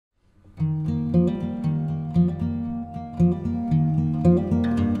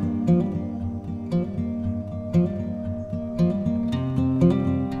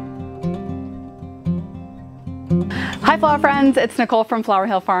flower friends, it's Nicole from Flower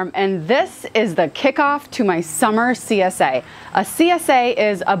Hill Farm, and this is the kickoff to my summer CSA. A CSA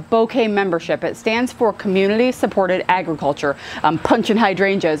is a bouquet membership. It stands for Community Supported Agriculture, punching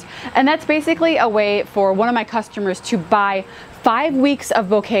hydrangeas. And that's basically a way for one of my customers to buy 5 weeks of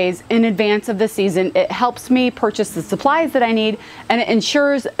bouquets in advance of the season. It helps me purchase the supplies that I need, and it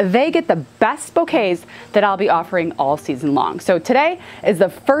ensures they get the best bouquets that I'll be offering all season long. So today is the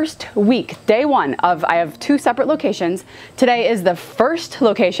first week, day one of, I have 2 separate locations. Today is the first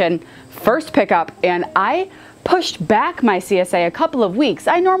location, first pickup, and I pushed back my CSA a couple of weeks.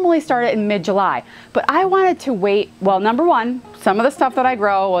 I normally start it in mid-July, but I wanted to wait. Well, number one, some of the stuff that I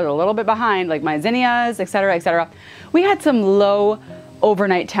grow was a little bit behind, like my zinnias, etc., etc. We had some low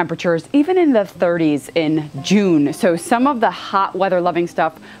overnight temperatures, even in the 30s in June. So some of the hot weather loving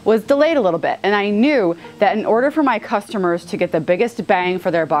stuff was delayed a little bit. And I knew that in order for my customers to get the biggest bang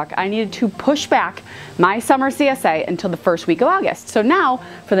for their buck, I needed to push back my summer CSA until the first week of August. So now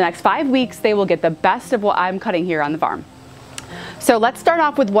for the next 5 weeks, they will get the best of what I'm cutting here on the farm. So let's start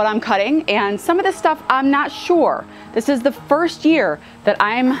off with what I'm cutting, and some of this stuff I'm not sure. This is the first year that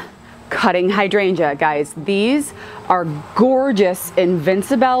I'm cutting hydrangea, guys. These are gorgeous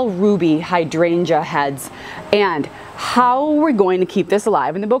Invincible Ruby hydrangea heads, and how we're going to keep this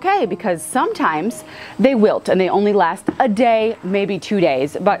alive in the bouquet, because sometimes they wilt and they only last a day, maybe 2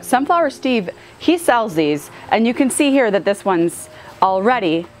 days. But Sunflower Steve, he sells these, and you can see here that this one's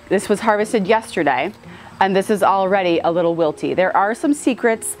already, this was harvested yesterday, and this is already a little wilty. There are some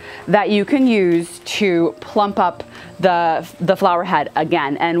secrets that you can use to plump up the flower head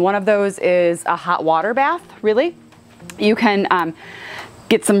again, and one of those is a hot water bath. Really, you can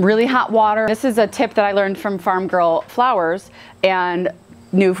get some really hot water. This is a tip that I learned from Farm Girl Flowers, and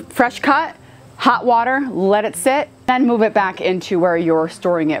new fresh cut, hot water, let it sit, then move it back into where you're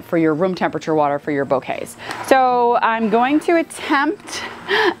storing it for your room temperature water for your bouquets. So I'm going to attempt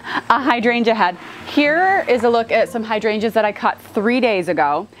a hydrangea head. Here is a look at some hydrangeas that I cut 3 days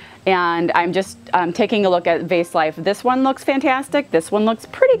ago, and I'm just taking a look at Vase Life. This one looks fantastic. This one looks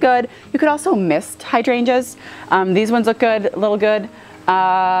pretty good. You could also mist hydrangeas. These ones look good, a little good.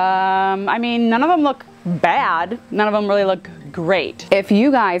 I mean, none of them look bad. None of them really look great. If you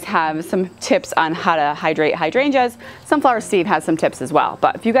guys have some tips on how to hydrate hydrangeas, Sunflower Steve has some tips as well.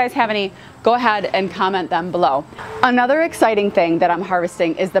 But if you guys have any, go ahead and comment them below. Another exciting thing that I'm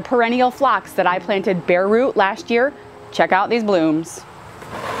harvesting is the perennial phlox that I planted bare root last year. Check out these blooms.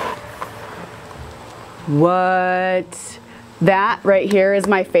 What? That right here is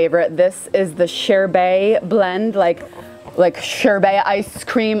my favorite. This is the sherbet blend, like sherbet ice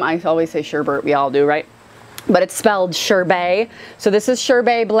cream. I always say sherbet, we all do, right? But it's spelled sherbet. So this is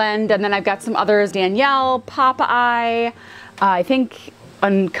sherbet blend, and then I've got some others, Danielle, Popeye, I think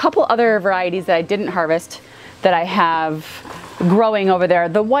a couple other varieties that I didn't harvest that I have growing over there.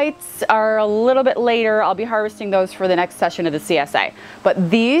 The whites are a little bit later. I'll be harvesting those for the next session of the CSA.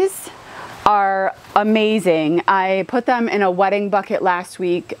 But these are amazing. I put them in a wedding bucket last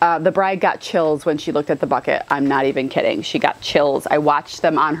week. The bride got chills when she looked at the bucket. I'm not even kidding. She got chills. I watched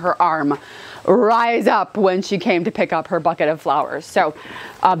them on her arm rise up when she came to pick up her bucket of flowers. So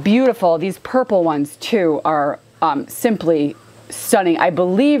beautiful. These purple ones too are simply stunning. I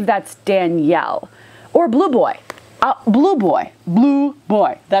believe that's Danielle or Blue Boy. Blue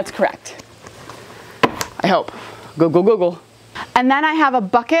Boy. That's correct. I hope. Google, Google. And then I have a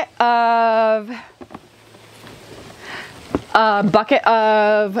bucket of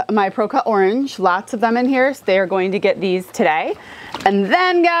my Pro Cut Orange. Lots of them in here, so they are going to get these today. And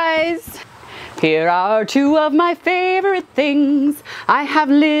then, guys, here are 2 of my favorite things. I have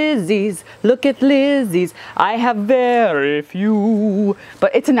Lizzie's. Look at Lizzie's. I have very few,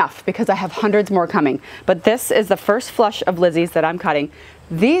 but it's enough because I have hundreds more coming. But this is the first flush of Lizzie's that I'm cutting.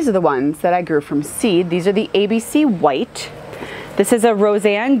 These are the ones that I grew from seed. These are the ABC White. This is a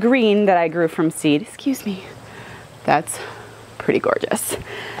Roseanne Green that I grew from seed. Excuse me. That's pretty gorgeous.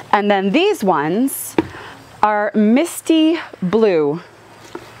 And then these ones are Misty Blue.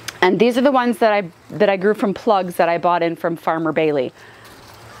 And these are the ones that I grew from plugs that I bought in from Farmer Bailey.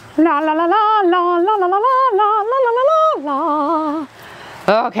 La la la la la la la la la la la la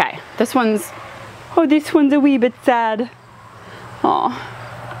la. Okay, this one's a wee bit sad. Oh.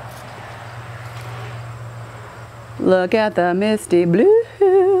 Look at the misty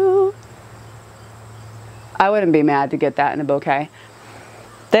blue. I wouldn't be mad to get that in a bouquet.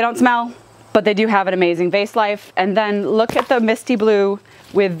 They don't smell, but they do have an amazing vase life. And then look at the misty blue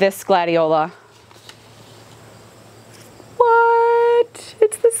with this gladiola. What?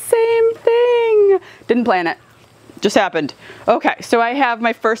 It's the same thing. Didn't plan it. just happened. Okay, so I have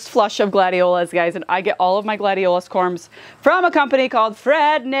my first flush of gladiolas, guys, and I get all of my gladiolus corms from a company called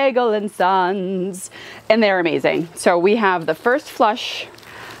Fred Nagel and Sons, and they're amazing. So we have the first flush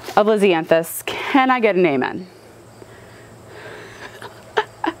of Lisianthus. Can I get an amen?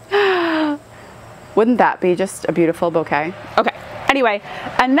 Wouldn't that be just a beautiful bouquet? Okay, anyway,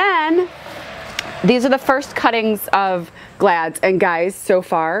 and then these are the first cuttings of glads, and guys, so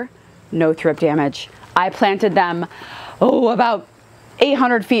far, no thrip damage. I planted them, about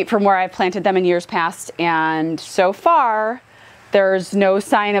 800 feet from where I've planted them in years past, and so far, there's no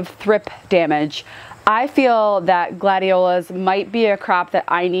sign of thrip damage. I feel that gladiolas might be a crop that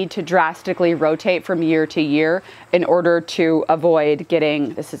I need to drastically rotate from year to year in order to avoid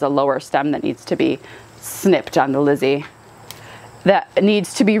getting, this is a lower stem that needs to be snipped on the Lizzie, that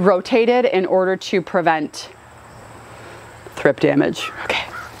needs to be rotated in order to prevent thrip damage. Okay,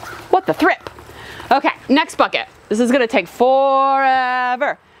 what the thrip? Okay, next bucket. This is gonna take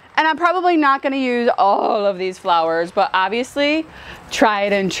forever. And I'm probably not gonna use all of these flowers, but obviously,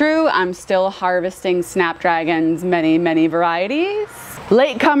 tried and true, I'm still harvesting snapdragons, many, many varieties.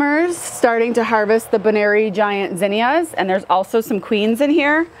 Latecomers, starting to harvest the Boneri giant zinnias, and there's also some queens in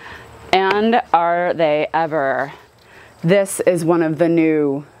here. And are they ever? This is one of the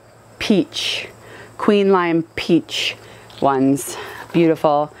new peach, queen lime peach ones.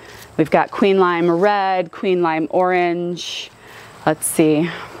 Beautiful. We've got queen lime red, queen lime orange. Let's see.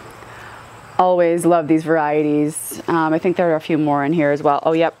 Always love these varieties. I think there are a few more in here as well.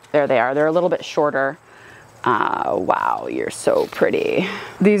 Oh, yep, there they are. They're a little bit shorter. Wow, you're so pretty.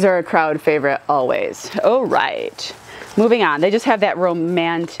 These are a crowd favorite always. Oh, right. Moving on. They just have that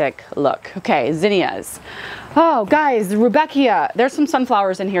romantic look. Okay, zinnias. Oh, guys, Rudbeckia. There's some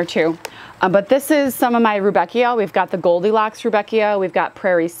sunflowers in here too. But this is some of my Rudbeckia. We've got the Goldilocks Rudbeckia. We've got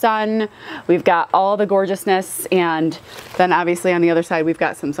Prairie Sun. We've got all the gorgeousness. And then obviously on the other side, we've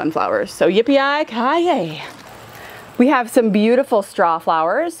got some sunflowers. So yippee-yi-ki-yay. We have some beautiful straw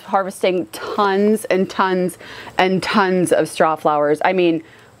flowers, harvesting tons and tons and tons of straw flowers. I mean,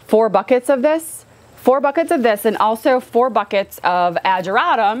 4 buckets of this, and also 4 buckets of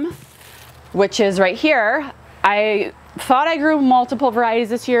ageratum, which is right here. I thought I grew multiple varieties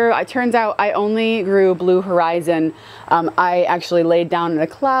this year. It turns out I only grew Blue Horizon. I actually laid down in a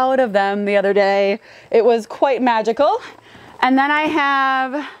cloud of them the other day. It was quite magical. And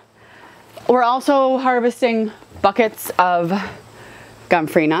then we're also harvesting buckets of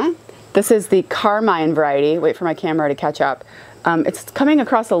Gomphrena. This is the Carmine variety. Wait for my camera to catch up. It's coming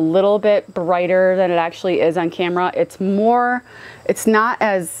across a little bit brighter than it actually is on camera. It's not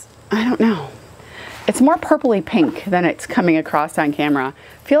as, I don't know. It's more purpley pink than it's coming across on camera.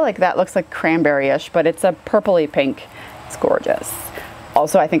 I feel like that looks like cranberry-ish, but it's a purpley pink. It's gorgeous.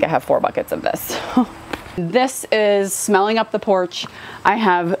 Also, I think I have 4 buckets of this. This is smelling up the porch. I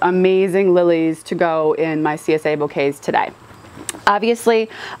have amazing lilies to go in my CSA bouquets today. Obviously,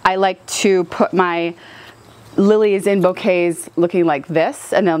 I like to put my lilies in bouquets looking like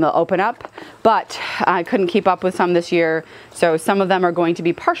this, and then they'll open up, but I couldn't keep up with some this year, so some of them are going to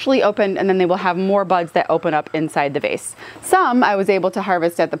be partially opened, and then they will have more buds that open up inside the vase. Some I was able to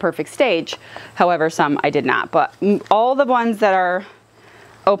harvest at the perfect stage, however some I did not, but all the ones that are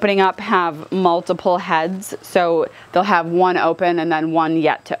opening up have multiple heads, so they'll have 1 open and then 1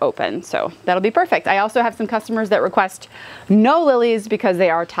 yet to open, so that'll be perfect. I also have some customers that request no lilies because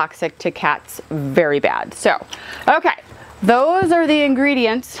they are toxic to cats very bad. So, okay, those are the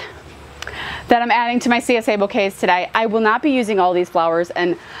ingredients that I'm adding to my CSA bouquets today. I will not be using all these flowers,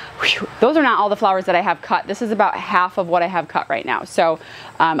 and whew, those are not all the flowers that I have cut. This is about half of what I have cut right now. So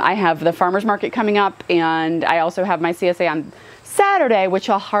I have the farmer's market coming up, and I also have my CSA on Saturday, which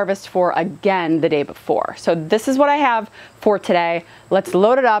I'll harvest for again the day before. So this is what I have for today. Let's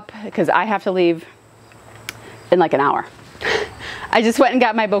load it up because I have to leave in like an hour. I just went and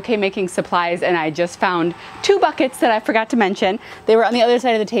got my bouquet making supplies, and I just found 2 buckets that I forgot to mention. They were on the other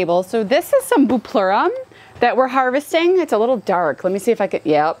side of the table. So this is some Bupleurum that we're harvesting. It's a little dark. Let me see if I could,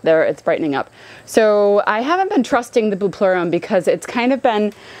 yeah, there, it's brightening up. So I haven't been trusting the Bupleurum because it's kind of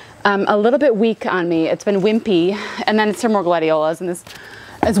been a little bit weak on me. It's been wimpy, and then some more gladiolas in this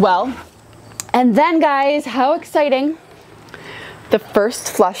as well. And then, guys, how exciting. The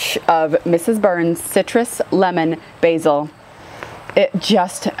first flush of Mrs. Burns Citrus Lemon Basil. It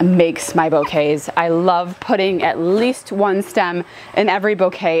just makes my bouquets. I love putting at least one stem in every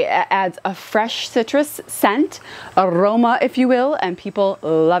bouquet. It adds a fresh citrus scent, aroma if you will, and people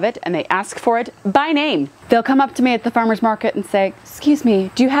love it and they ask for it by name. They'll come up to me at the farmer's market and say, excuse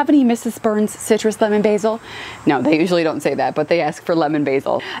me, do you have any Mrs. Burns citrus lemon basil? No, they usually don't say that, but they ask for lemon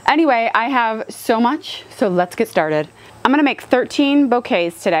basil. Anyway, I have so much, so let's get started. I'm gonna make 13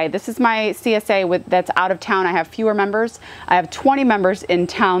 bouquets today. This is my CSA that's out of town. I have fewer members. I have 20 members in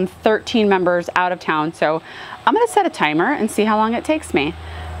town, 13 members out of town. So I'm gonna set a timer and see how long it takes me.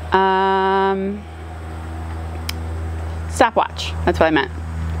 Stopwatch, that's what I meant.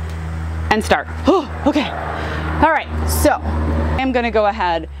 And start. Oh, okay. All right, so I'm gonna go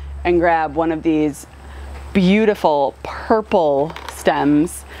ahead and grab one of these beautiful purple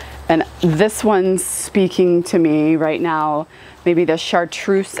stems. And this one's speaking to me right now. Maybe the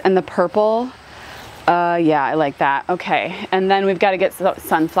chartreuse and the purple. Yeah, I like that. Okay, and then we've got to get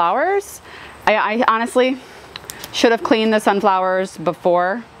sunflowers. I honestly should have cleaned the sunflowers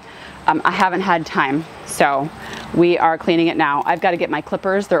before. I haven't had time, so we are cleaning it now. I've got to get my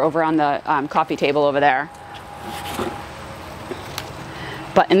clippers. They're over on the coffee table over there.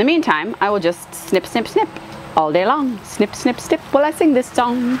 But in the meantime, I will just snip, snip, snip all day long. Snip, snip, snip while I sing this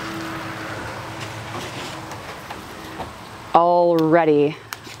song. Already,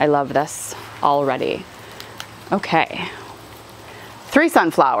 I love this already. Okay, 3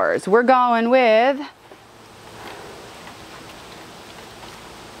 sunflowers. We're going with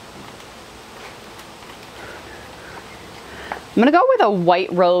I'm gonna go with a white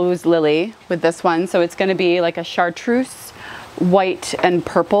rose lily with this one. So it's gonna be like a chartreuse, white and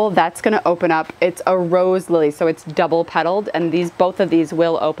purple. That's gonna open up. It's a rose lily, so it's double petaled, and both of these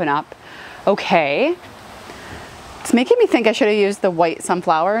will open up. Okay. It's making me think I should have used the white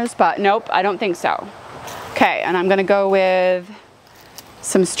sunflowers, but nope, I don't think so. Okay, and I'm gonna go with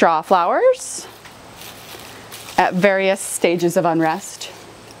some straw flowers at various stages of unrest.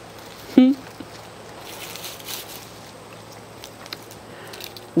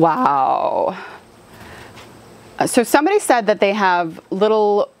 Wow. So somebody said that they have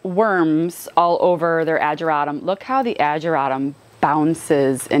little worms all over their ageratum. Look how the ageratum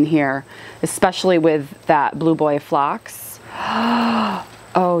bounces in here, especially with that Blue Boy phlox.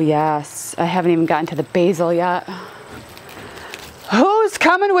 Oh yes, I haven't even gotten to the basil yet. Who's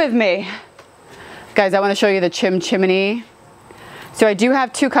coming with me? Guys, I want to show you the chimney. So I do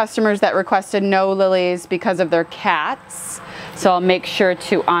have 2 customers that requested no lilies because of their cats. So I'll make sure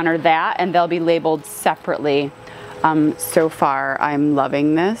to honor that, and they'll be labeled separately. So far, I'm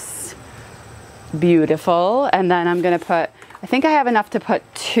loving this. Beautiful. And then I'm gonna put, I think I have enough to put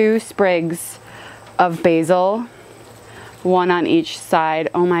 2 sprigs of basil, 1 on each side.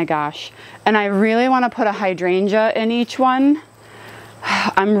 Oh my gosh. And I really want to put a hydrangea in each one.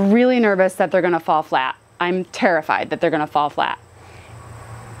 I'm really nervous that they're gonna fall flat. I'm terrified that they're gonna fall flat.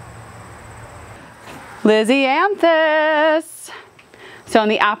 Lisianthus. So on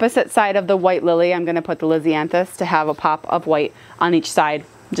the opposite side of the white lily, I'm gonna put the Lisianthus to have a pop of white on each side.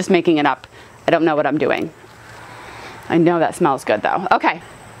 I'm just making it up. I don't know what I'm doing. I know that smells good though. Okay,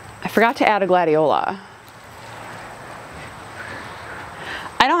 I forgot to add a gladiola.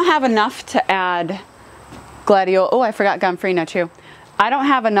 I don't have enough to add gladiola. Oh, I forgot Gumfrino too. I don't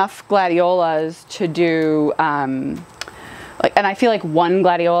have enough gladiolas to do, and I feel like 1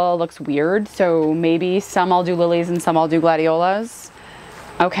 gladiola looks weird, so maybe some I'll do lilies and some I'll do gladiolas.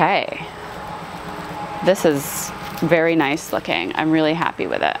 Okay, this is very nice looking. I'm really happy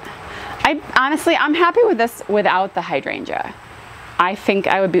with it. Honestly, I'm happy with this without the hydrangea. I think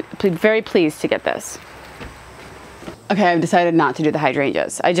I would be very pleased to get this. Okay, I've decided not to do the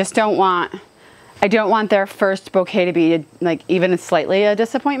hydrangeas. I don't want their first bouquet to be like even slightly a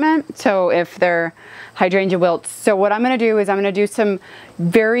disappointment. So if their hydrangea wilts. So what I'm gonna do is I'm gonna do some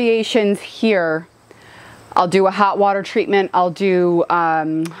variations here. I'll do a hot water treatment. I'll do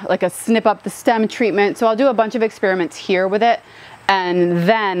like a snip up the stem treatment. So I'll do a bunch of experiments here with it, and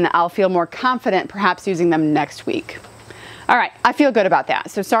then I'll feel more confident perhaps using them next week. All right, I feel good about that.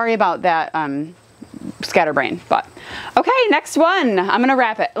 So sorry about that scatterbrain, but okay, next one. I'm gonna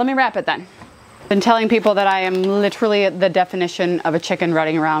wrap it. Let me wrap it then. Been telling people that I am literally the definition of a chicken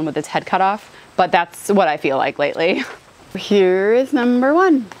running around with its head cut off, but that's what I feel like lately. Here is number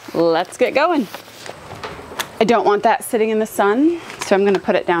 1. Let's get going. I don't want that sitting in the sun, so I'm gonna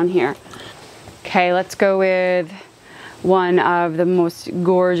put it down here. Okay, let's go with one of the most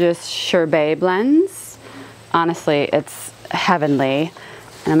gorgeous Sherbet blends. Honestly, it's heavenly.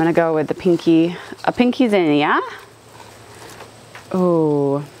 And I'm gonna go with the a pinky zinnia.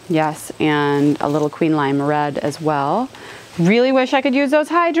 Oh, yes, and a little Queen Lime Red as well. really wish I could use those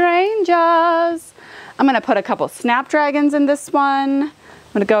hydrangeas. I'm gonna put a couple snapdragons in this one. I'm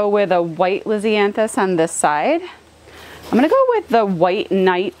gonna go with a white lisianthus on this side. I'm gonna go with the white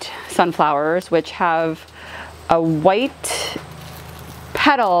night sunflowers, which have a white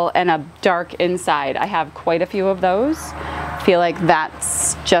petal and a dark inside. I have quite a few of those. Feel like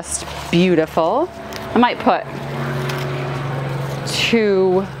that's just beautiful. I might put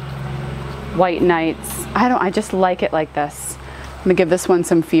 2 white nights. I just like it like this. I'm gonna give this one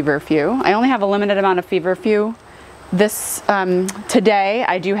some feverfew. I only have a limited amount of feverfew. This, today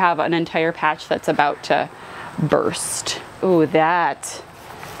I do have an entire patch that's about to burst. Ooh, that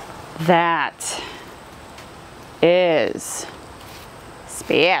is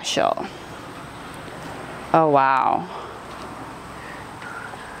special. Oh, wow.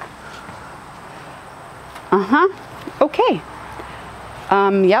 Okay.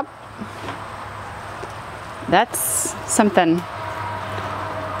 Yep. That's something.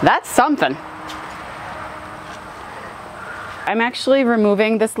 That's something. I'm actually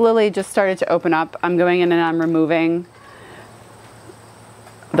removing, this lily just started to open up. I'm going in and I'm removing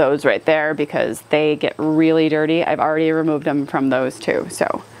those right there because they get really dirty. I've already removed them from those too.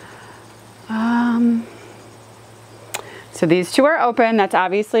 So these two are open. That's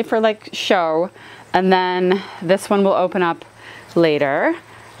obviously for like show. And then this one will open up later.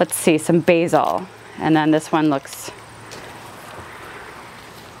 Let's see, some basil. And then this one looks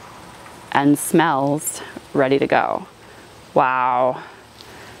and smells ready to go. Wow.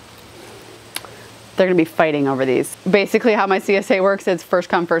 They're gonna be fighting over these. Basically how my CSA works is first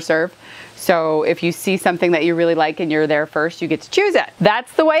come, first serve. So if you see something that you really like and you're there first, you get to choose it.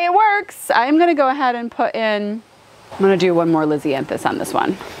 That's the way it works. I'm gonna go ahead and put in, I'm gonna do one more lisianthus on this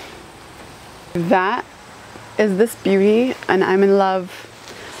one. That is this beauty, and I'm in love.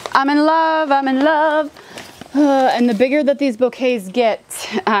 I'm in love, I'm in love. And the bigger that these bouquets get,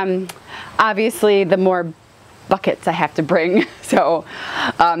 obviously the more buckets I have to bring. So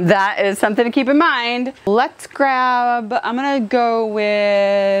that is something to keep in mind. Let's grab, I'm gonna go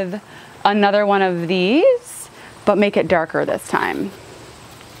with another one of these, but make it darker this time.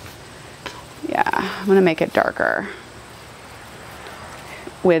 Yeah, I'm gonna make it darker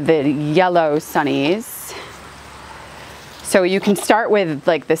with the yellow sunnies. So you can start with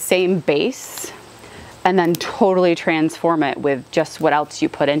like the same base and then totally transform it with just what else you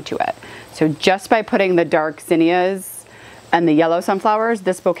put into it. So just by putting the dark zinnias and the yellow sunflowers,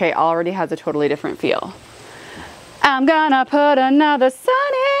 this bouquet already has a totally different feel. I'm gonna put another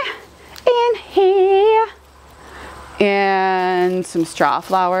sunny in here. And some straw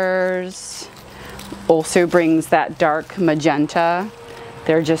flowers. Also brings that dark magenta.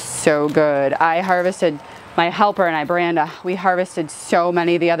 They're just so good. I harvested, my helper and I, Branda, we harvested so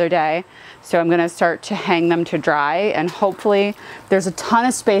many the other day. So I'm gonna start to hang them to dry, and hopefully there's a ton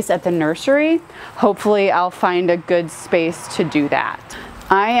of space at the nursery. Hopefully I'll find a good space to do that.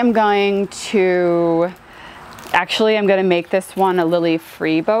 I am going to, actually I'm gonna make this one a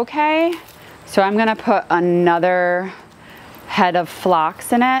lily-free bouquet. So I'm gonna put another head of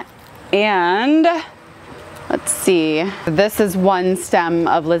phlox in it, and let's see, this is one stem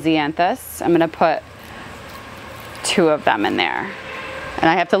of lisianthus. I'm gonna put 2 of them in there. And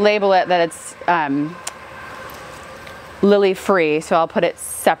I have to label it that it's lily free, so I'll put it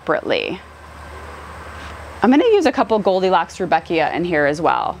separately. I'm gonna use a couple Goldilocks Rudbeckia in here as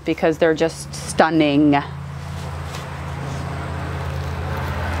well because they're just stunning.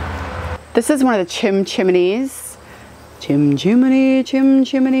 This is one of the chimneys. Chim chimney, chim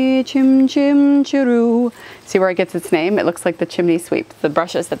chimney, chim chim chiroo. See where it gets its name? It looks like the chimney sweep, the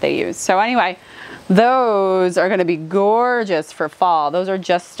brushes that they use. So anyway, those are gonna be gorgeous for fall. Those are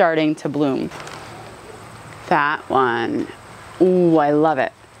just starting to bloom. That one, ooh, I love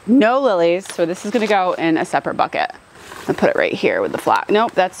it. No lilies, so this is gonna go in a separate bucket. I'll put it right here with the flock.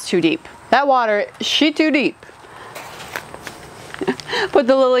 Nope, that's too deep. That water, she too deep. Put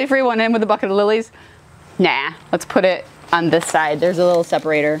the lily-free one in with a bucket of lilies. Nah, let's put it on this side. There's a little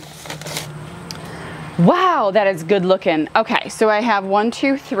separator. Wow, that is good looking. Okay, so I have 1,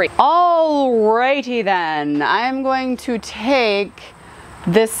 2, 3. Alrighty then. I'm going to take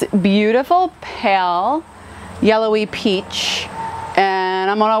this beautiful pale yellowy peach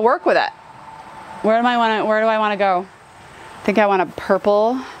and I'm gonna work with it. Where do I want to go? I think I want a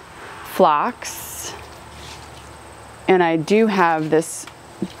purple phlox. And I do have this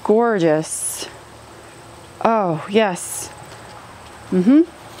gorgeous, oh yes, and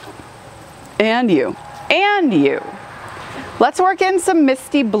you. Let's work in some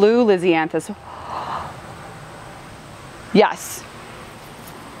misty blue lisianthus. Yes.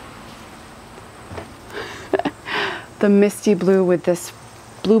 the misty blue with this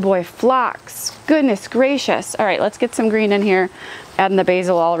Blue Boy phlox. Goodness gracious. All right, let's get some green in here. Adding the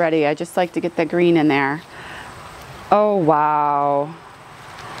basil already. I just like to get the green in there. Oh, wow.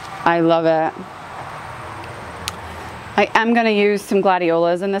 I love it. I am going to use some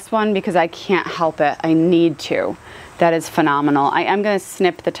gladiolas in this one because I can't help it. I need to. That is phenomenal. I am going to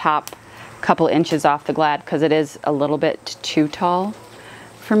snip the top couple inches off the glad because it is a little bit too tall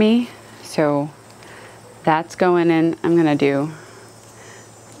for me. So that's going in. I'm going to do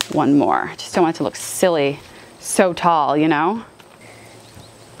one more. I just don't want it to look silly, so tall, you know?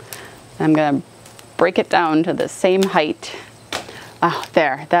 I'm going to break it down to the same height. Oh,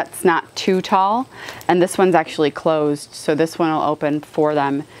 there, that's not too tall. And this one's actually closed, so this one will open for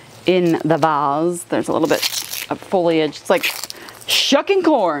them in the vase. There's a little bit of foliage. It's like shucking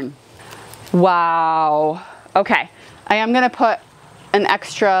corn. Wow. Okay, I am gonna put an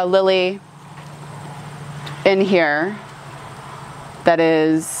extra lily in here that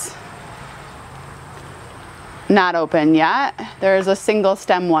is not open yet. There's a single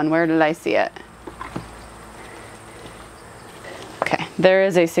stem one. Where did I see it? Okay, there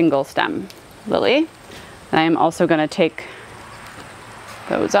is a single stem lily. And I am also going to take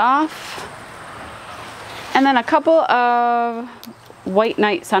those off. And then a couple of white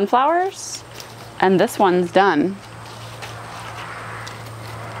night sunflowers. And this one's done.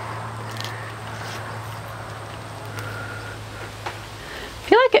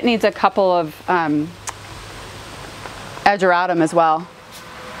 I feel like it needs a couple of ageratum as well.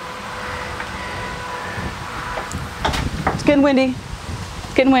 It's getting windy.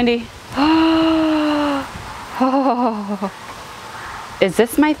 It's getting windy. Oh. Is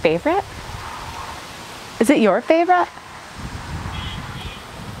this my favorite? Is it your favorite?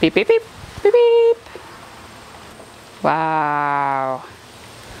 Beep, beep, beep, beep, beep. Wow.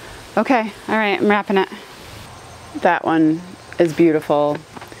 Okay, all right, I'm wrapping it. That one is beautiful.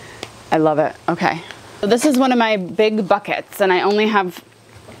 I love it. Okay. So this is one of my big buckets and I only have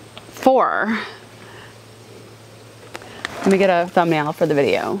 4. Let me get a thumbnail for the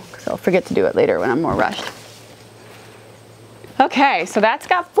video because I'll forget to do it later when I'm more rushed. Okay, so that's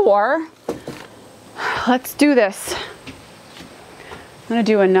got 4. Let's do this. I'm gonna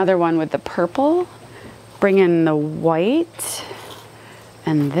do another one with the purple. Bring in the white.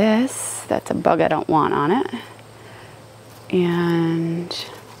 And this, that's a bug I don't want on it. And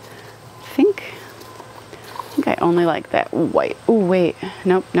I think I only like that white. Oh, wait.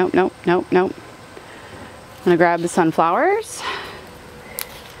 Nope, nope, nope, nope, nope. I'm gonna grab the sunflowers.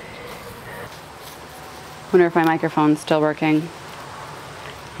 Wonder if my microphone's still working.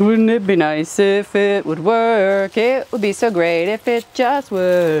 Wouldn't it be nice if it would work? It would be so great if it just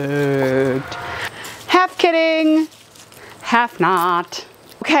worked. Half kidding, half not.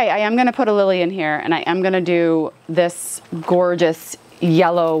 Okay, I am gonna put a lily in here and I am gonna do this gorgeous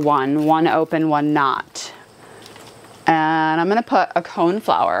yellow one open, one not. And I'm gonna put a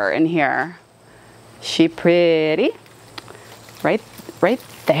coneflower in here. She pretty? Right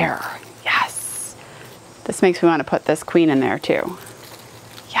there, yes. This makes me wanna put this queen in there too.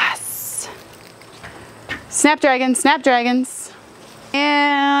 Yes. Snapdragons, snapdragons.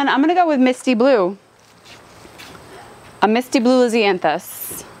 And I'm gonna go with Misty Blue. A Misty Blue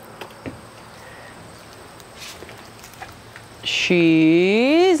Lisianthus.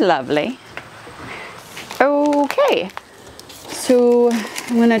 She's lovely. Okay, so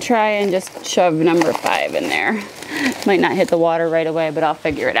I'm gonna try and just shove number 5 in there. Might not hit the water right away, but I'll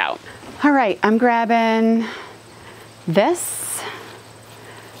figure it out. All right, I'm grabbing this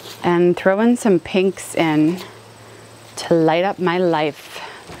and throwing some pinks in to light up my life.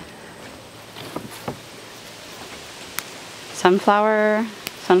 Sunflower,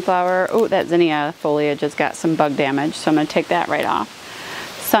 sunflower. Oh, that zinnia foliage has got some bug damage, so I'm gonna take that right off.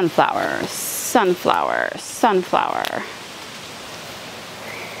 Sunflower, sunflower, sunflower.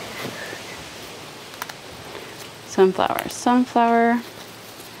 Sunflower, sunflower,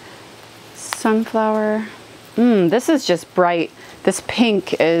 sunflower. This is just bright. This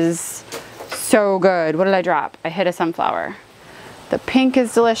pink is so good. What did I drop? I hit a sunflower. The pink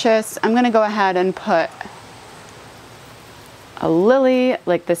is delicious. I'm gonna go ahead and put a lily,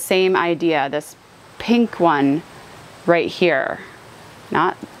 like the same idea, this pink one right here.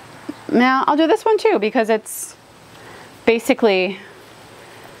 Now I'll do this one too because it's basically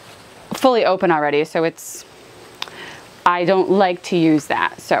fully open already, so it's, I don't like to use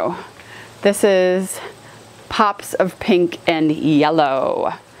that. So this is pops of pink and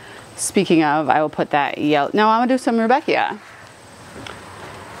yellow. Speaking of, I will put that yellow. No, I'm gonna do some Rudbeckia.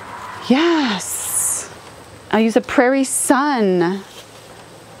 Yes. I'll use a Prairie Sun.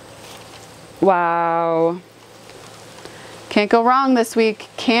 Wow. Can't go wrong this week.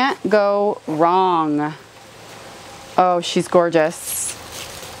 Can't go wrong. Oh, she's gorgeous.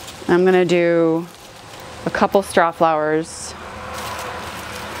 I'm gonna do a couple straw flowers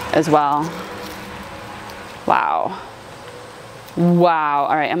as well. Wow. Wow.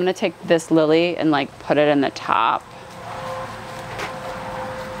 All right, I'm gonna take this lily and like put it in the top.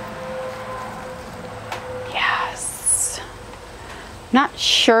 Yes. Not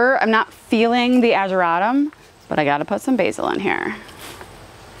sure, I'm not feeling the ageratum, but I gotta put some basil in here.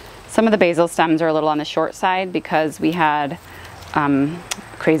 Some of the basil stems are a little on the short side because we had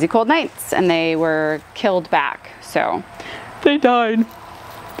crazy cold nights and they were killed back. So they died,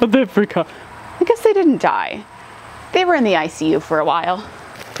 but they freak out. I guess they didn't die. They were in the ICU for a while.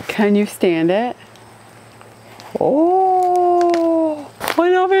 Can you stand it? Oh, I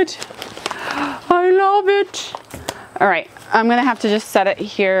love it. I love it. All right, I'm gonna have to just set it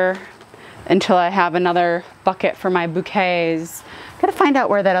here until I have another bucket for my bouquets. Gotta find out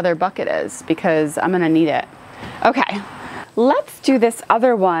where that other bucket is because I'm gonna need it. Okay, let's do this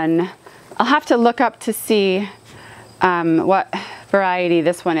other one. I'll have to look up to see what variety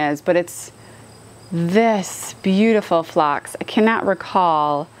this one is, but it's this beautiful phlox. I cannot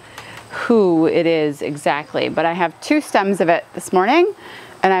recall who it is exactly, but I have 2 stems of it this morning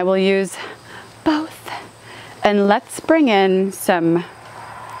and I will use both. And let's bring in some,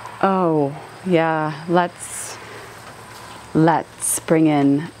 oh yeah, let's bring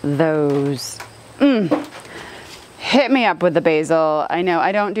in those. Hit me up with the basil. I know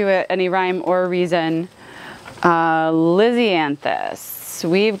I don't do it any rhyme or reason. Lisianthus.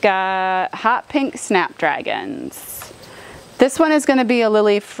 We've got hot pink snapdragons. This one is gonna be a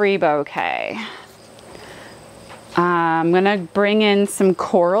lily-free bouquet. I'm gonna bring in some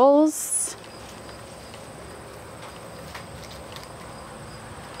corals.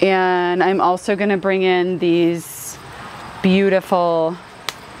 And I'm also gonna bring in these beautiful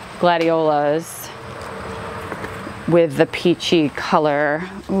gladiolas with the peachy color.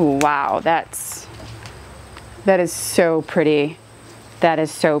 Ooh, wow, that is so pretty. That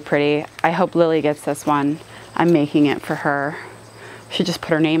is so pretty. I hope Lily gets this one. I'm making it for her. She just put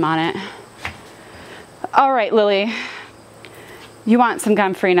her name on it. All right, Lily, you want some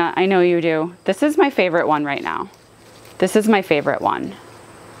gomphrena? I know you do. This is my favorite one right now. This is my favorite one.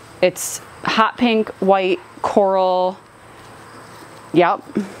 It's hot pink, white, coral. Yep.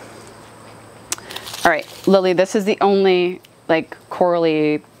 All right, Lily, this is the only like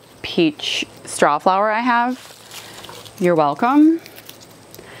corally peach straw flower I have. You're welcome.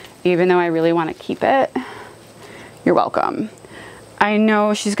 Even though I really want to keep it, you're welcome. I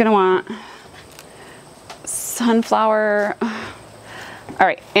know she's gonna want sunflower. All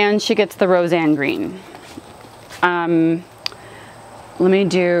right, and she gets the Roseanne green. Let me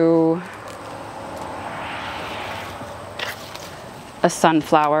do a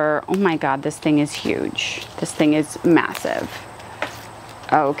sunflower. Oh my God, this thing is huge. This thing is massive.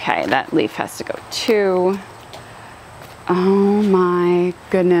 Okay, that leaf has to go too. Oh my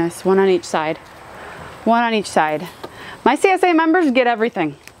goodness, one on each side. One on each side. My CSA members get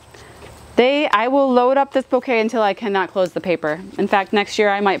everything. I will load up this bouquet until I cannot close the paper. In fact, next year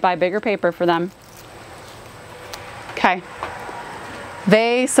I might buy bigger paper for them. Okay.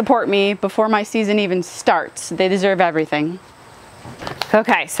 They support me before my season even starts. They deserve everything.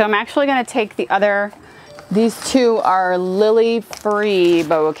 Okay, so I'm actually gonna take the other, these 2 are lily-free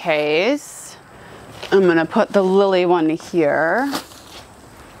bouquets. I'm gonna put the lily one here.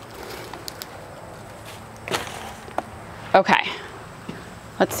 Okay,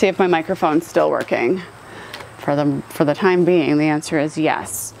 let's see if my microphone's still working. For the time being, the answer is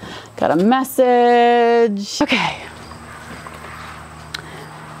yes. Got a message. Okay.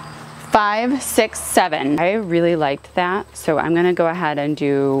 5, 6, 7. I really liked that, so I'm gonna go ahead and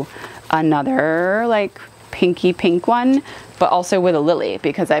do another like pinky pink one, but also with a lily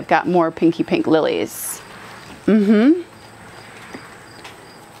because I've got more pinky pink lilies.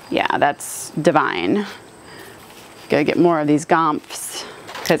 Yeah, that's divine. Gotta get more of these gomphs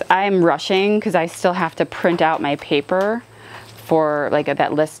because I'm rushing because I still have to print out my paper for like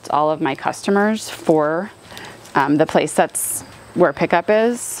that lists all of my customers for the place that's where pickup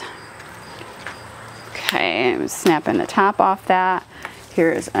is. Okay, I'm snapping the top off that.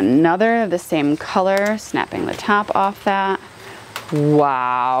 Here's another of the same color, snapping the top off that.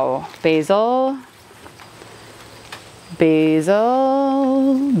 Wow, basil,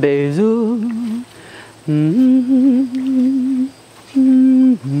 basil, basil. Mm-hmm.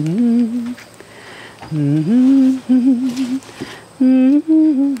 Mm-hmm. Mm-hmm.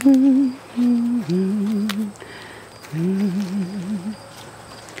 Mm-hmm. Mm-hmm.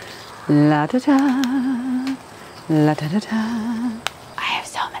 La da da, La da da da. I have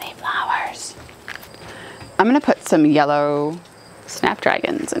so many flowers. I'm gonna put some yellow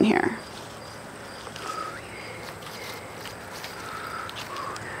snapdragons in here.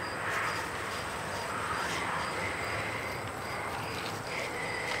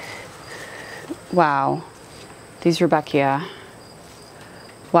 Wow, these Rebecca.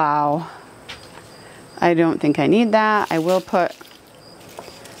 Wow, I don't think I need that. I will put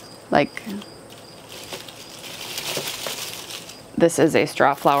like, this is a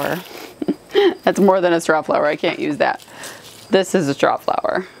straw flower. That's more than a straw flower, I can't use that. This is a straw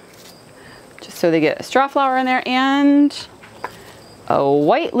flower. Just so they get a straw flower in there and a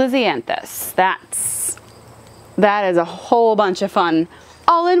white Lysianthus. That is a whole bunch of fun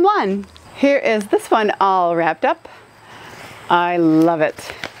all in one. Here is this one all wrapped up. I love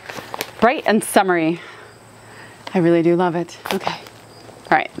it. Bright and summery. I really do love it. Okay.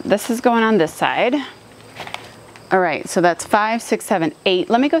 All right, this is going on this side. All right, so that's 5, 6, 7, 8.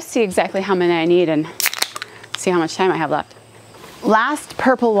 Let me go see exactly how many I need and see how much time I have left. Last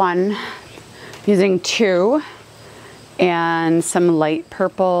purple one, using 2 and some light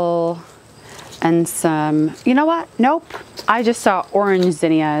purple and some, you know what? Nope. I just saw orange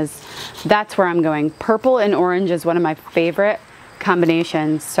zinnias. That's where I'm going. Purple and orange is one of my favorite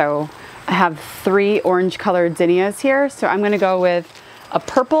combinations. So I have 3 orange colored zinnias here. So I'm gonna go with a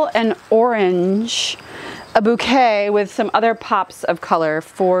purple and orange, a bouquet with some other pops of color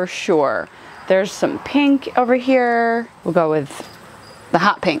for sure. There's some pink over here. We'll go with the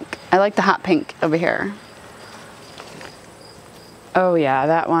hot pink. I like the hot pink over here. Oh yeah,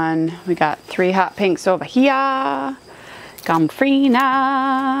 that one. We got 3 hot pinks over here. Gomfrina.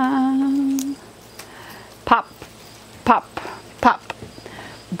 Pop, pop, pop.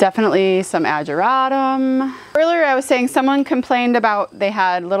 Definitely some ageratum. Earlier I was saying someone complained about they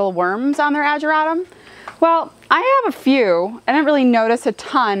had little worms on their ageratum. Well, I have a few. I didn't really notice a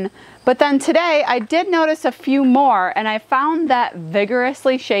ton, but then today I did notice a few more, and I found that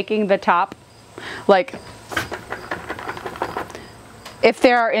vigorously shaking the top, like, if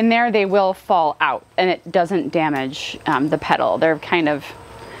they are in there, they will fall out and it doesn't damage the petal. They're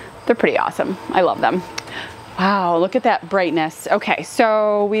pretty awesome. I love them. Wow, look at that brightness. Okay,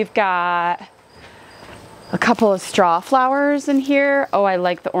 so we've got a couple of straw flowers in here. Oh, I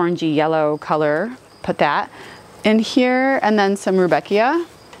like the orangey yellow color. Put that in here, and then some Rudbeckia.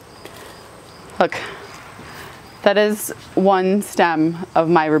 Look, that is one stem of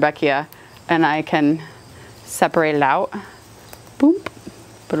my Rudbeckia, and I can separate it out. Boom,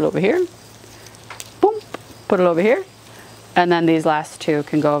 put it over here. Boom, put it over here. And then these last 2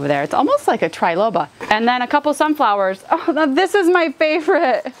 can go over there. It's almost like a triloba. And then a couple sunflowers. Oh, now this is my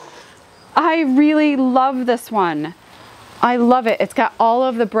favorite. I really love this one. I love it. It's got all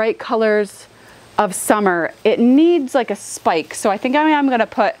of the bright colors of summer. It needs like a spike, so I think I'm gonna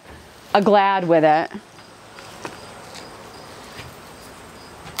put a glad with it.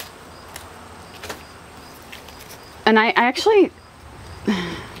 And I'm actually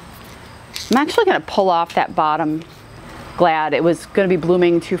gonna pull off that bottom glad. It was gonna be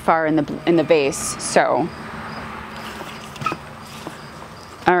blooming too far in the vase, so.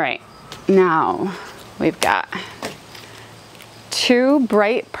 All right, now we've got 2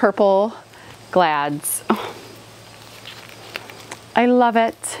 bright purple glads. Oh, I love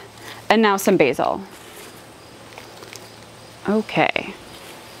it. And now some basil. Okay.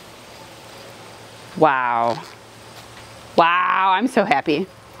 Wow. Wow, I'm so happy.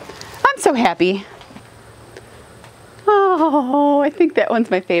 I'm so happy. Oh, I think that one's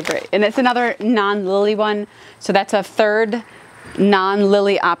my favorite. And it's another non-lily one. So that's a 3rd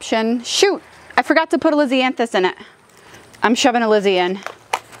non-lily option. Shoot, I forgot to put a Lysianthus in it. I'm shoving a Lizzie in.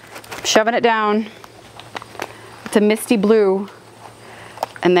 Shoving it down. It's a misty blue.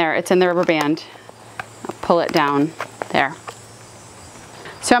 And there, it's in the rubber band. I'll pull it down there.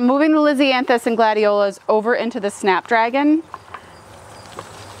 So I'm moving the Lysianthus and gladiolas over into the snapdragon.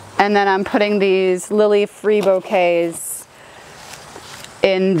 And then I'm putting these lily-free bouquets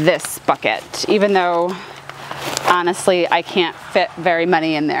in this bucket, even though honestly I can't fit very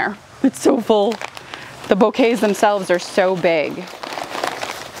many in there. It's so full. The bouquets themselves are so big.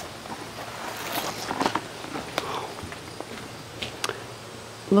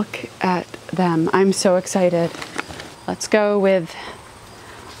 Look at them. I'm so excited. Let's go with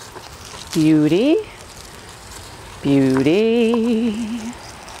Beauty. Beauty.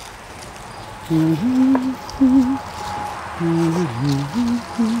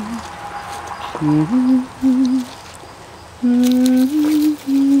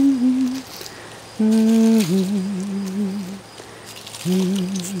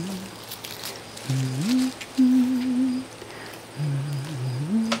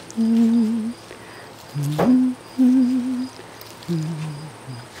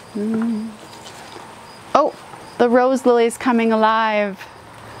 rose lily's coming alive.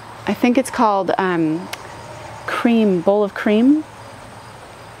 I think it's called cream, bowl of cream.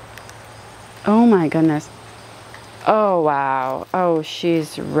 Oh my goodness. Oh wow. Oh,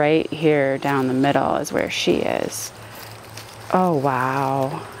 she's right here down the middle is where she is. Oh wow.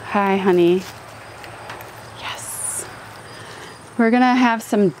 Hi, honey. Yes. We're gonna have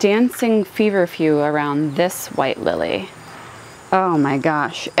some dancing feverfew around this white lily. Oh my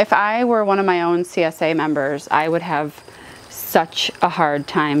gosh. If I were one of my own CSA members, I would have such a hard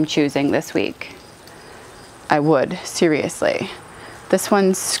time choosing this week. I would, seriously. This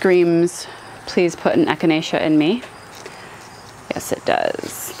one screams, please put an echinacea in me. Yes, it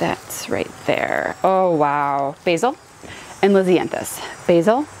does. That's right there. Oh, wow. Basil and Lisianthus.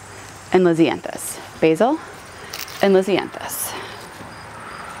 Basil and Lisianthus. Basil and Lisianthus.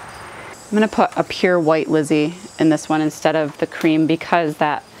 I'm gonna put a pure white Lizzie in this one instead of the cream because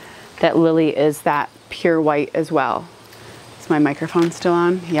that lily is that pure white as well. Is my microphone still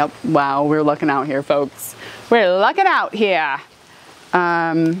on? Yep. Wow, we're looking out here, folks. We're looking out here.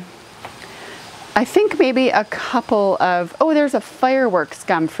 I think maybe a couple of, oh, there's a fireworks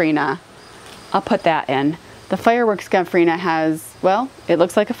gomphrena. I'll put that in. The fireworks gomphrena has, well, it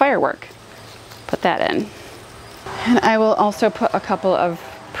looks like a firework. Put that in. And I will also put a couple of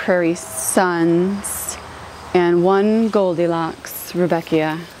Prairie Suns and one Goldilocks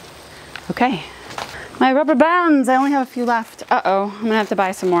Rudbeckia. Okay. My rubber bands, I only have a few left. Uh-oh, I'm gonna have to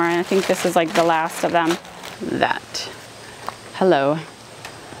buy some more. And I think this is like the last of them. That. Hello.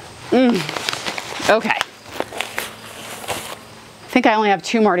 Okay. I think I only have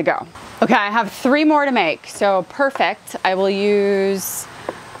 2 more to go. Okay, I have 3 more to make, so perfect. I will use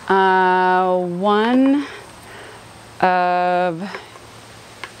one of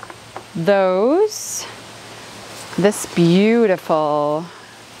those. This beautiful,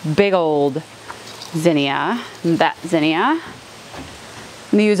 big old zinnia, that zinnia.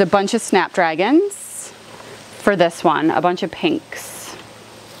 I'm gonna use a bunch of snapdragons for this one, a bunch of pinks.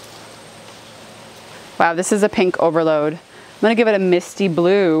 Wow, this is a pink overload. I'm gonna give it a misty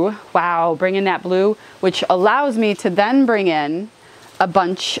blue. Wow, bring in that blue, which allows me to then bring in a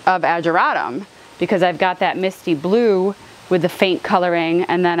bunch of ageratum because I've got that misty blue with the faint coloring,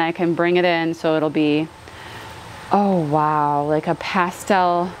 and then I can bring it in so it'll be, oh wow, like a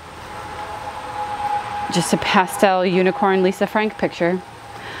pastel, just a pastel unicorn Lisa Frank picture.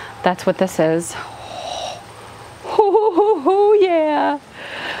 That's what this is. Oh yeah.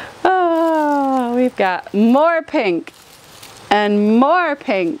 Oh, we've got more pink and more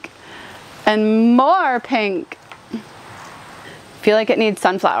pink and more pink. Feel like it needs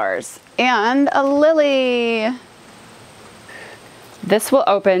sunflowers and a lily. This will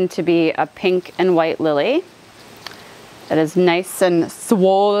open to be a pink and white lily that is nice and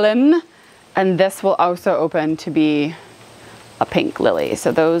swollen, and this will also open to be a pink lily.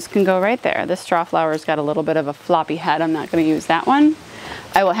 So those can go right there. This straw flower's got a little bit of a floppy head. I'm not going to use that one.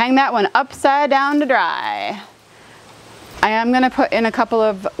 I will hang that one upside down to dry. I am going to put in a couple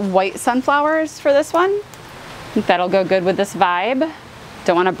of white sunflowers for this one. I think that'll go good with this vibe.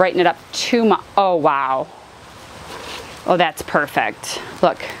 Don't want to brighten it up too much. Oh, wow. Oh, that's perfect.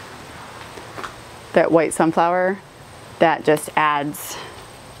 Look, that white sunflower, that just adds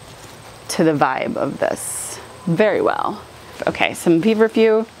to the vibe of this very well. Okay, some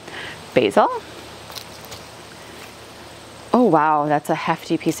feverfew basil. Oh wow, that's a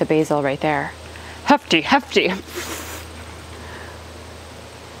hefty piece of basil right there. Hefty, hefty.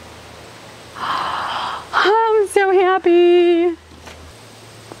 I'm so happy.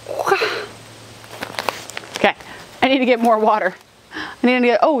 Okay, I need to get more water. I need to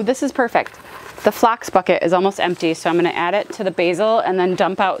get, oh, this is perfect. The phlox bucket is almost empty, so I'm gonna add it to the basil and then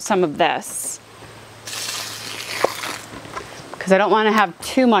dump out some of this. Because I don't want to have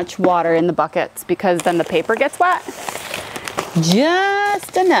too much water in the buckets because then the paper gets wet.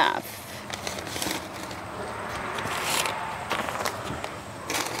 Just enough.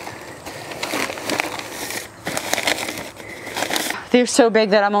 They're so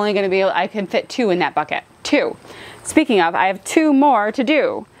big that I'm only going to be able, I can fit 2 in that bucket. 2. Speaking of, I have 2 more to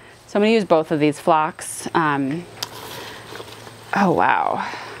do. So I'm going to use both of these phlox. Oh wow.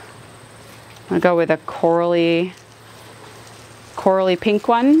 I'm going to go with a corally pink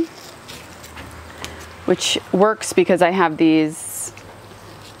one, which works because I have these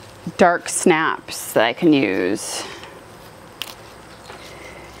dark snaps that I can use.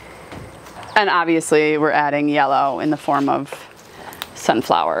 And obviously we're adding yellow in the form of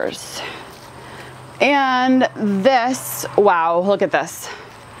sunflowers. And this, wow, look at this.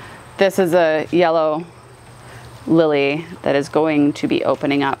 This is a yellow lily that is going to be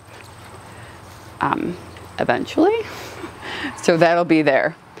opening up eventually. So that'll be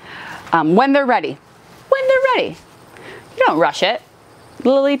there when they're ready. When they're ready. You don't rush it.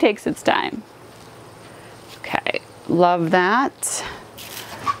 Lily takes its time. Okay, love that.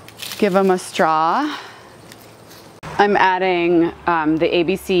 Give them a straw. I'm adding the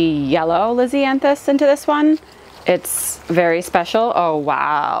ABC yellow Lisianthus into this one. It's very special. Oh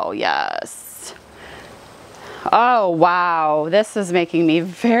wow, yes. Oh wow, this is making me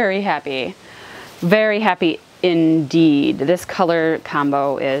very happy. Very happy indeed. This color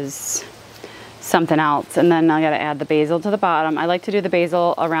combo is something else. And then I gotta add the basil to the bottom. I like to do the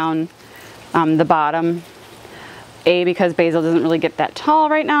basil around the bottom. Because basil doesn't really get that tall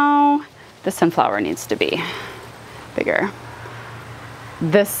right now. The sunflower needs to be bigger.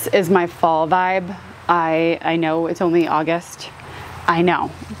 This is my fall vibe. I know it's only August. I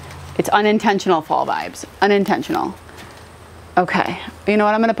know. It's unintentional fall vibes. Unintentional. Okay. You know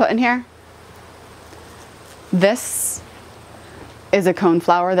what I'm gonna put in here? This is a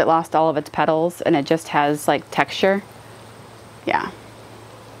coneflower that lost all of its petals and it just has like texture. Yeah.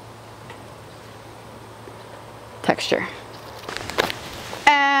 Texture.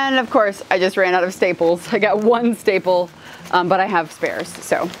 And of course, I just ran out of staples. I got one staple, but I have spares.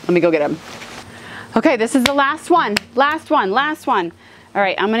 So let me go get them. Okay, this is the last one. Last one. All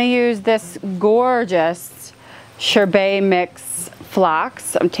right, I'm gonna use this gorgeous Sherbet Mix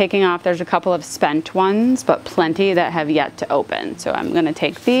Phlox. I'm taking off, there's a couple of spent ones, but plenty that have yet to open. So I'm gonna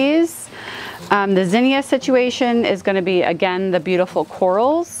take these. The zinnia situation is gonna be, again, the beautiful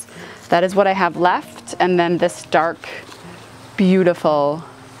corals. That is what I have left. And then this dark, beautiful,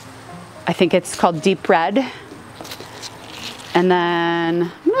 I think it's called deep red. And then I'm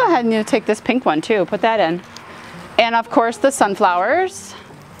gonna go ahead and take this pink one too, put that in. And of course the sunflowers.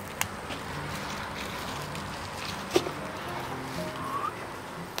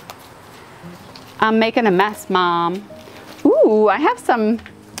 I'm making a mess, Mom. Ooh, I have some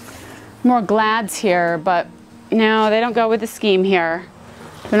more glads here, but no, they don't go with the scheme here.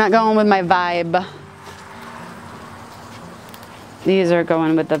 They're not going with my vibe. These are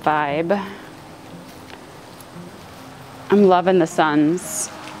going with the vibe. I'm loving the suns.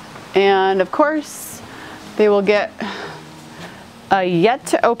 And of course, they will get a yet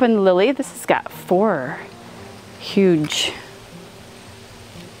to open lily. This has got 4 huge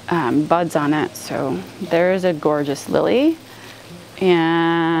buds on it. So there's a gorgeous lily.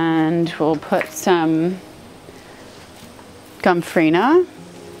 And we'll put some Gomphrena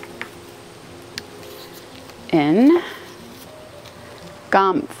in.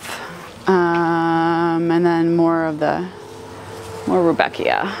 Gomph. And then more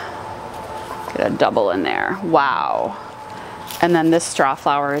Rudbeckia. Get a double in there. Wow. And then this straw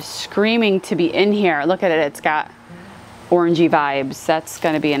flower is screaming to be in here. Look at it, it's got orangey vibes. That's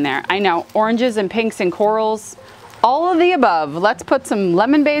gonna be in there. I know, oranges and pinks and corals, all of the above. Let's put some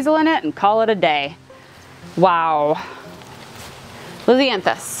lemon basil in it and call it a day. Wow.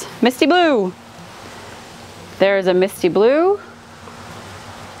 Lisianthus, misty blue. There's a misty blue.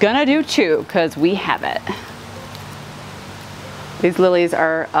 Gonna do 2, because we have it. These lilies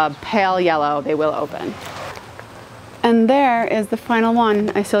are a pale yellow. They will open. And there is the final one.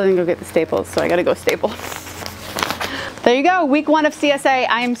 I still didn't go get the staples, so I gotta go staple. There you go, week 1 of CSA.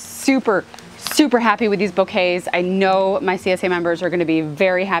 I am super happy with these bouquets. I know my CSA members are gonna be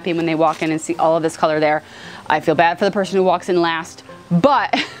very happy when they walk in and see all of this color there. I feel bad for the person who walks in last,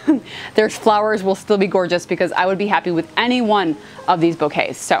 but their flowers will still be gorgeous because I would be happy with any one of these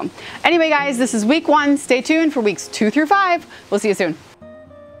bouquets. So anyway, guys, this is week 1. Stay tuned for weeks 2 through 5. We'll see you soon.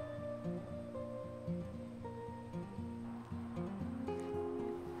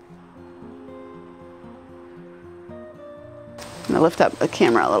 I'm gonna lift up the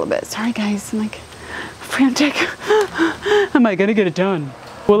camera a little bit. Sorry guys, I'm like frantic. Am I gonna get it done?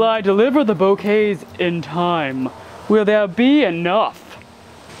 Will I deliver the bouquets in time? Will there be enough?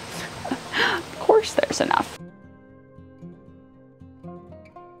 Of course there's enough.